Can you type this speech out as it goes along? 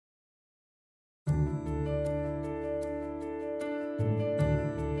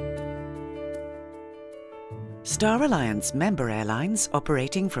Star Alliance member airlines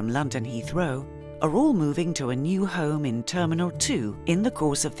operating from London Heathrow are all moving to a new home in Terminal 2 in the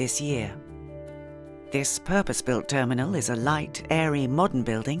course of this year. This purpose-built terminal is a light, airy, modern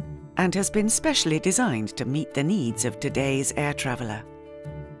building and has been specially designed to meet the needs of today's air traveller.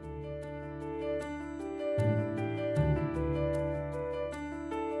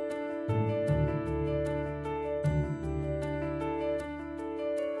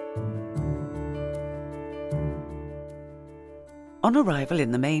 On arrival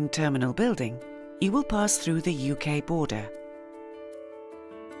in the main terminal building, you will pass through the UK border.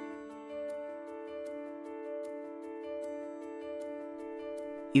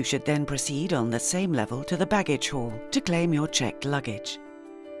 You should then proceed on the same level to the baggage hall to claim your checked luggage.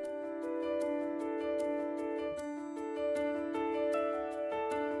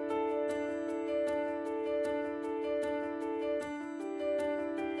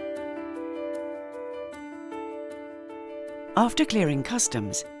 After clearing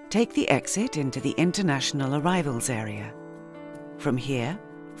customs, take the exit into the International Arrivals area. From here,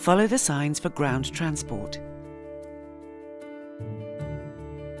 follow the signs for ground transport.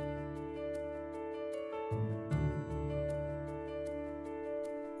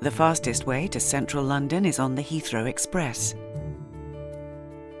 The fastest way to central London is on the Heathrow Express.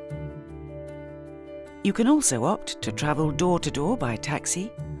 You can also opt to travel door-to-door by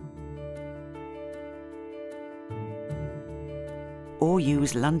taxi or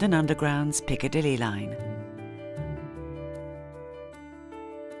use London Underground's Piccadilly line.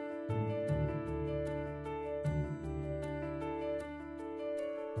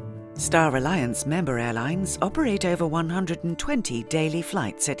 Star Alliance member airlines operate over 120 daily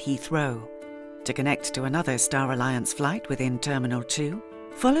flights at Heathrow. To connect to another Star Alliance flight within Terminal 2,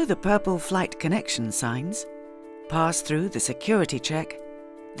 follow the purple flight connection signs, pass through the security check,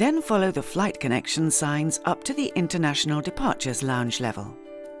 then follow the flight connection signs up to the International Departures Lounge level.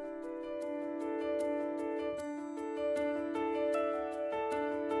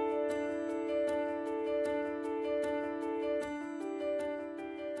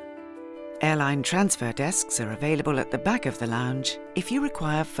 Airline transfer desks are available at the back of the lounge if you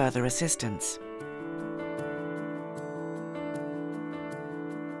require further assistance.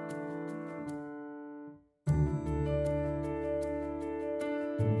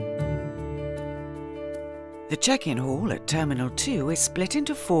 The check-in hall at Terminal 2 is split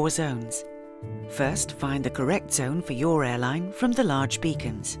into 4 zones. First, find the correct zone for your airline from the large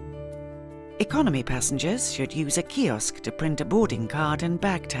beacons. Economy passengers should use a kiosk to print a boarding card and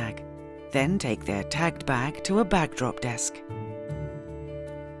bag tag. Then take their tagged bag to a bag drop desk.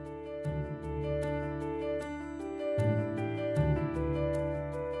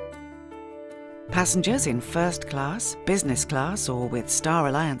 Passengers in first class, business class or with Star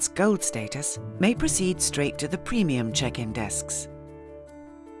Alliance Gold status may proceed straight to the premium check-in desks.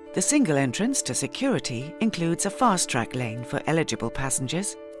 The single entrance to security includes a fast-track lane for eligible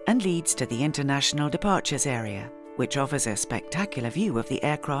passengers and leads to the International Departures area, which offers a spectacular view of the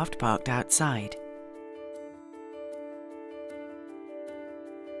aircraft parked outside.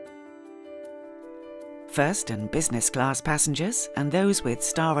 First and business class passengers and those with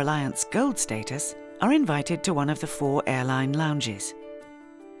Star Alliance Gold status are invited to one of the 4 airline lounges.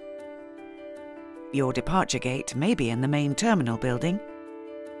 Your departure gate may be in the main terminal building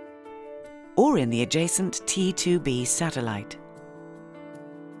or in the adjacent T2B satellite.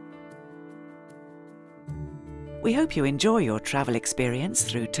 We hope you enjoy your travel experience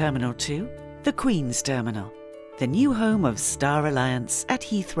through Terminal 2, the Queen's Terminal, the new home of Star Alliance at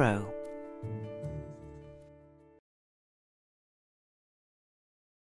Heathrow.